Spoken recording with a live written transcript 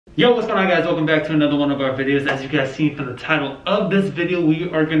Yo, what's going on, guys? Welcome back to another one of our videos. As you guys seen from the title of this video, we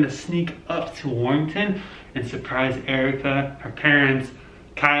are going to sneak up to Warrington and surprise Erica, her parents,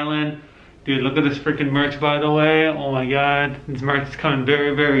 Kylan. Dude, look at this freaking merch, by the way. Oh my god, this merch is coming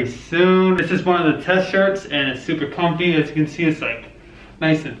very, very soon. This is one of the test shirts and it's super comfy. As you can see, it's like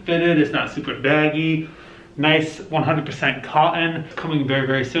nice and fitted. It's not super baggy. Nice 100% cotton. It's coming very,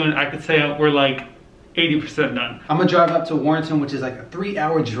 very soon. I could say we're like 80% done. I'm gonna drive up to Warrington, which is like a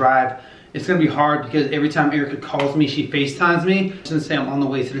 3-hour drive. It's gonna be hard because every time Erica calls me, she FaceTimes me. I'm just gonna say I'm on the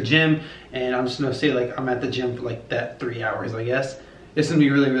way to the gym, and I'm just gonna say like I'm at the gym for like that 3 hours, I guess. It's gonna be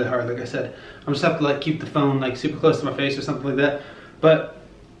really, really hard, like I said. I'm just have to like keep the phone like super close to my face or something like that. But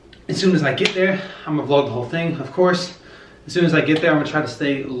as soon as I get there, I'm gonna vlog the whole thing, of course. As soon as I get there, I'm gonna try to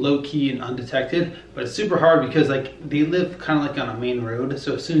stay low-key and undetected, but it's super hard because like they live kind of like on a main road,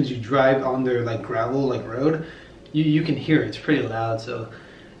 so as soon as you drive on their like gravel like road, you can hear it. It's pretty loud. So,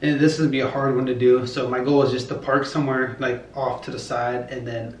 and this is gonna be a hard one to do. So my goal is just to park somewhere like off to the side and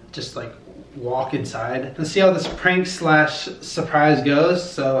then just like walk inside. Let's see how this prank slash surprise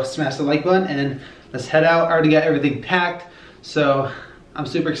goes. So smash the like button and let's head out. I already got everything packed, so I'm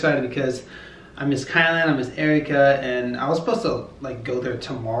super excited because I miss Kylan, I miss Erica, and I was supposed to like go there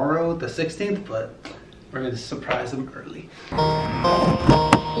tomorrow, the 16th, but we're gonna surprise them early.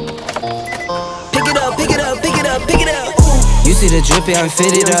 Pick it up, pick it up, pick it up, pick it up. You see the drippy, I'm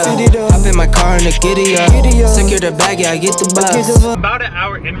fitted up. Hop in my car and the giddy up. Secure the bag, yeah, I get the bus. About an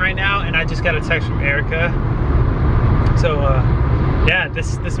hour in right now, and I just got a text from Erica. So yeah,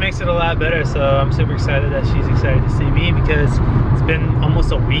 this makes it a lot better. So I'm super excited that she's excited to see me because it's been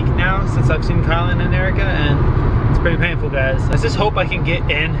almost a week now since I've seen Kylan and Erica, and it's pretty painful, guys. I just hope I can get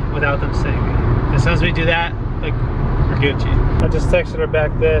in without them seeing me. As soon as we do that, like, we're Gucci. I just texted her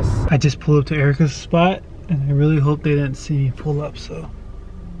back this. I just pulled up to Erica's spot, and I really hope they didn't see me pull up, so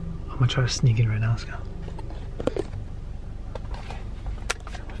I'm gonna try to sneak in right now. Let's go.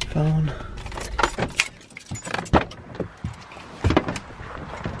 Phone.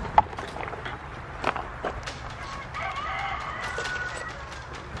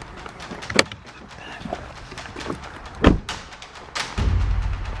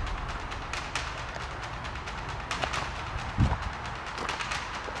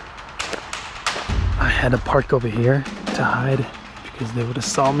 I had to park over here to hide because they would have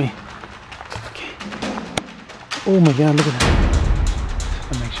saw me. Okay. Oh my god, look at that.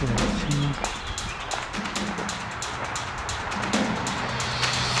 Just to make sure they don't see me.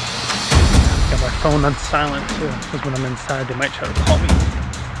 Got my phone on silent too, because when I'm inside they might try to call me.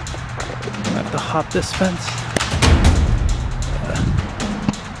 I have to hop this fence.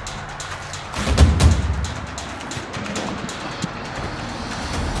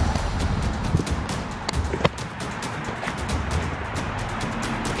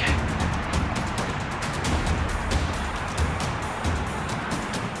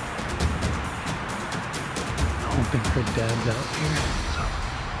 I think her dad's out here, so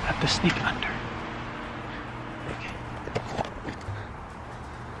I have to sneak under. Okay.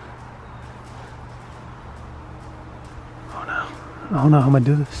 Oh no. I don't know how I'm gonna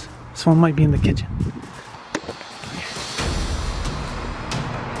do this. Someone might be in the kitchen. Okay.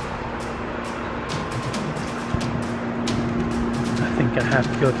 I think I have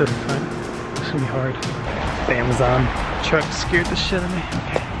to go to the front. It's gonna be hard. The Amazon truck scared the shit out of me.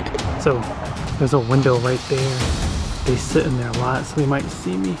 Okay. So there's a window right there. They sit in there a lot, so they might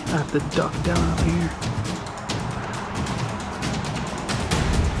see me. I have to duck down out here.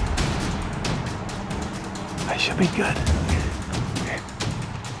 I should be good. Okay.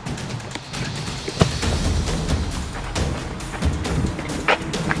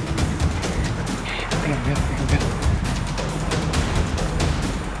 I think I'm good. I think I'm good.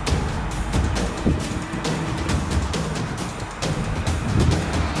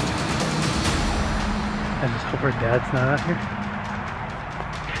 I just hope her dad's not out here.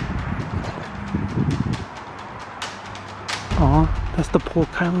 Aw, that's the pool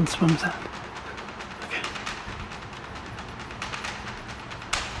Kylan swims at. Okay.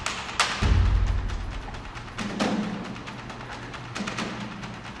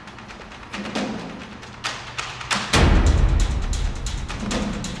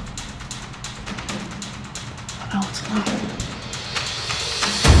 Oh no, it's locked.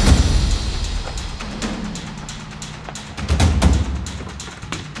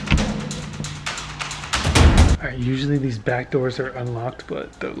 Alright, usually these back doors are unlocked,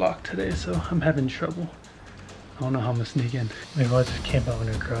 but they're locked today, so I'm having trouble. I don't know how I'm gonna sneak in. Maybe I'll just camp out in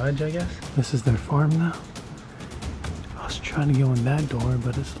their garage, I guess. This is their farm now. I was trying to go in that door,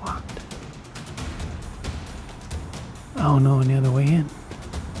 but it's locked. I don't know any other way in.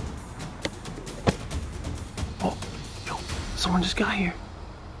 Someone just got here.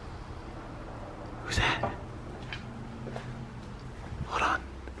 Who's that? Hold on.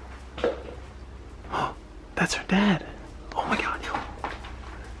 Oh, that's her dad. Oh my God, yo.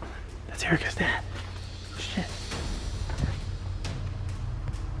 That's Erica's dad. Oh, shit.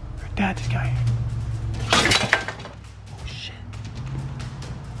 Her dad just got here. Oh shit.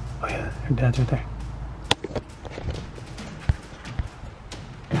 Oh yeah, her dad's right there.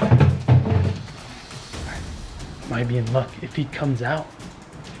 Might be in luck if he comes out.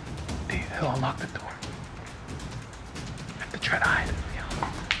 He'll unlock the door. I have to try to hide.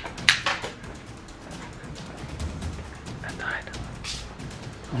 I have to hide.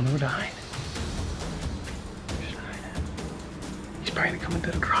 I don't know where to hide. Where should I hide? He's probably gonna come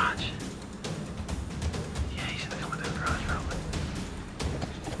into the garage. Yeah, he's gonna come into the garage probably.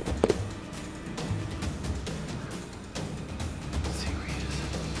 Let's see where he is.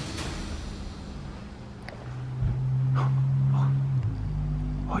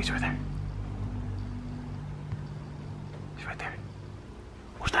 Oh, he's right there. He's right there.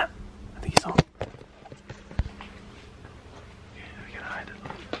 What's that? I think he saw him. Yeah, we gotta hide it.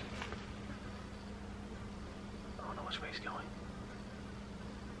 I don't know which way he's going.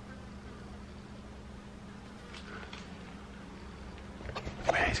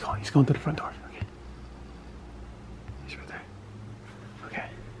 Oh yeah, he's going. He's going to the front door. Okay. He's right there. Okay.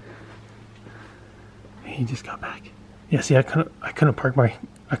 He just got back. Yeah, see, I couldn't park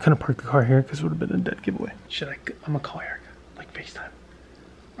the car here because it would have been a dead giveaway. I'm gonna call Erica, like FaceTime.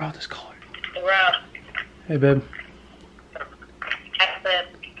 Or I'll just call her. Hello. Hey, babe. Hi, babe.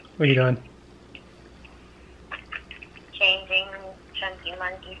 What are you doing? Changing Chunky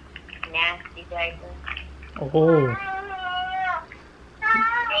Monkey's nasty diaper. Oh. Say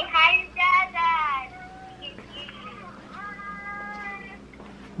hi to Dad.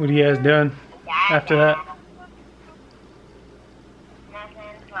 What are you guys doing after that?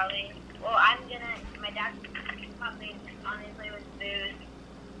 Probably. Well, my dad's probably on his way with booze.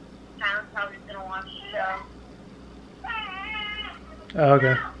 Kyle's probably gonna watch the show. Oh,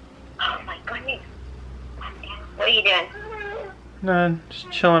 okay. Oh my goodness. What are you doing? No,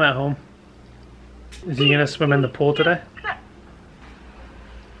 just chilling at home. Is he gonna swim in the pool today?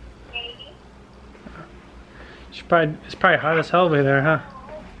 Maybe. It's probably hot as hell over there, huh?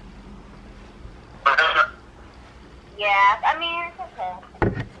 Yeah, I mean, it's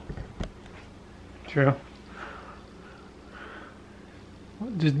okay. True.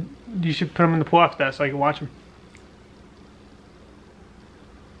 You should put him in the pool after that so I can watch him.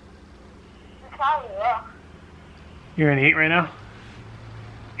 Probably will. You're gonna eat right now?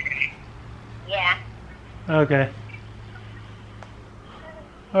 Yeah. Okay.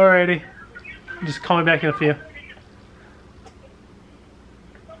 Alrighty. Just call me back in a few.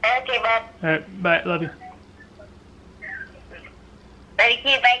 Okay, bud. Alright, bye. Love you. Ready,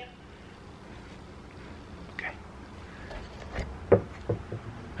 kid, bye. Okay.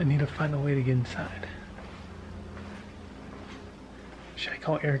 I need to find a way to get inside. Should I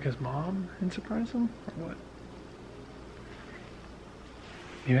call Erica's mom and surprise him? Or what?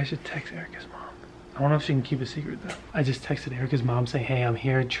 Maybe I should text Erica's mom. I don't know if she can keep a secret though. I just texted Erica's mom saying, hey, I'm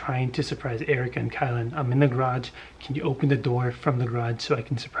here trying to surprise Erica and Kylan. I'm in the garage. Can you open the door from the garage so I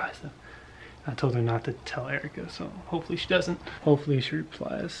can surprise them? I told her not to tell Erica, so hopefully she doesn't. Hopefully she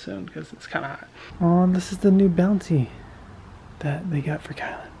replies soon because it's kind of hot. Oh, this is the new bounty that they got for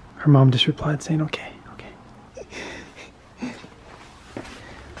Kylan. Her mom just replied saying, okay, okay.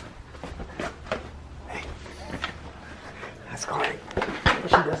 Hey, that's going. She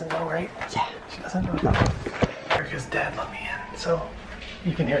doesn't know, right? Yeah, she doesn't know. Erica's dad let me in, so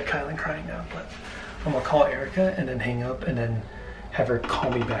you can hear Kylan crying now, but I'm gonna call Erica and then hang up and then have her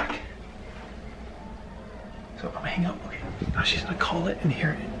call me back. So I'm gonna hang up, okay. Now she's gonna call it and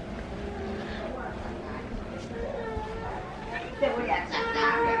hear it. Alright.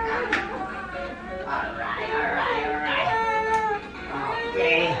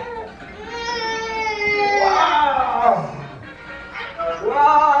 Okay. Wow!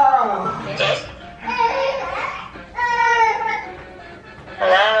 Wow!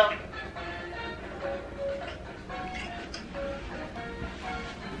 Hello?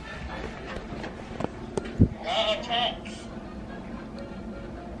 Text.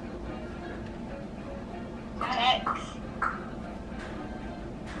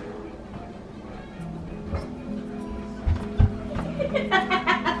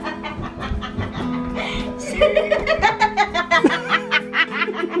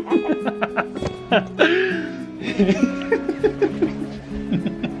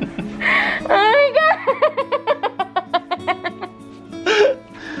 Oh my god!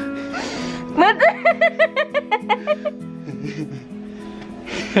 What the?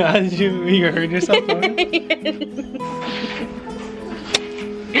 Did you heard yourself? Oh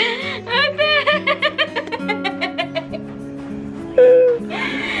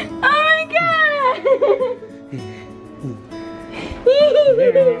my god!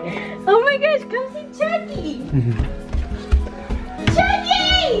 Oh my gosh, come see Chucky!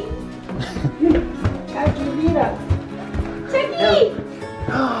 Chucky! Chucky!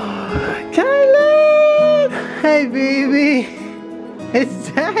 Kylan! Hey baby!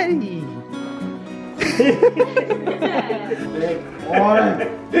 It's Daddy!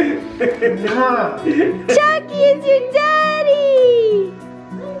 Chucky is your daddy!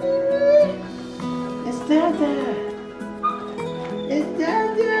 It's Dada! It's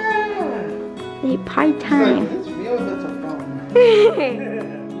Dada! Hey, pie time. It's real, that's a phone.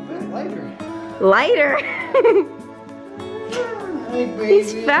 Lighter. Lighter. Hey baby.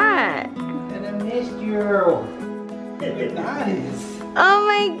 He's fat. And I missed you. Nice. Oh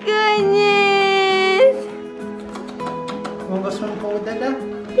my goodness. Wanna go swimming pool with Dada?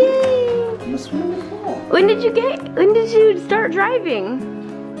 Yay. I'm a swimming pool. When did you start driving?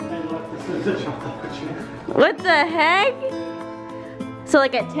 What the heck? So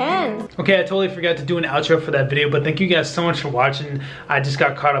like at 10. Okay, I totally forgot to do an outro for that video, but thank you guys so much for watching. I just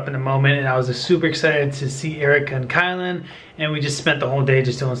got caught up in the moment and I was just super excited to see Erica and Kylan, and we just spent the whole day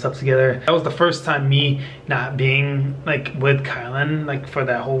just doing stuff together. That was the first time me not being like with Kylan like for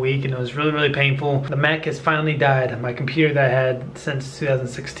that whole week, and it was really, really painful. The Mac has finally died. My computer that I had since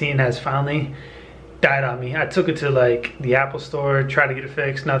 2016 has finally died on me. I took it to like the Apple store, tried to get it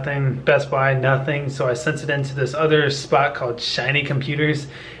fixed, nothing. Best Buy, nothing. So I sent it into this other spot called Shiny Computers,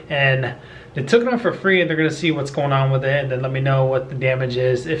 and they took it on for free, and they're gonna see what's going on with it and then let me know what the damage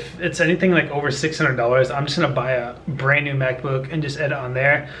is. If it's anything like over $600, I'm just gonna buy a brand new MacBook and just edit on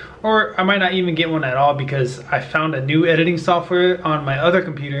there. Or I might not even get one at all because I found a new editing software on my other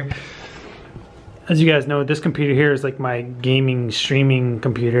computer. As you guys know, this computer here is like my gaming streaming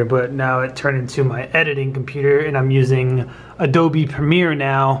computer, but now it turned into my editing computer, and I'm using Adobe Premiere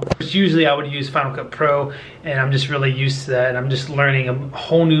now. Which usually I would use Final Cut Pro, and I'm just really used to that, and I'm just learning a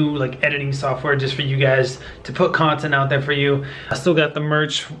whole new like editing software just for you guys to put content out there for you. I still got the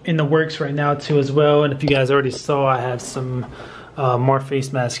merch in the works right now too as well, and if you guys already saw, I have some more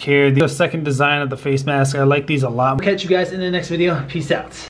face masks here. The second design of the face mask, I like these a lot. I'll catch you guys in the next video. Peace out.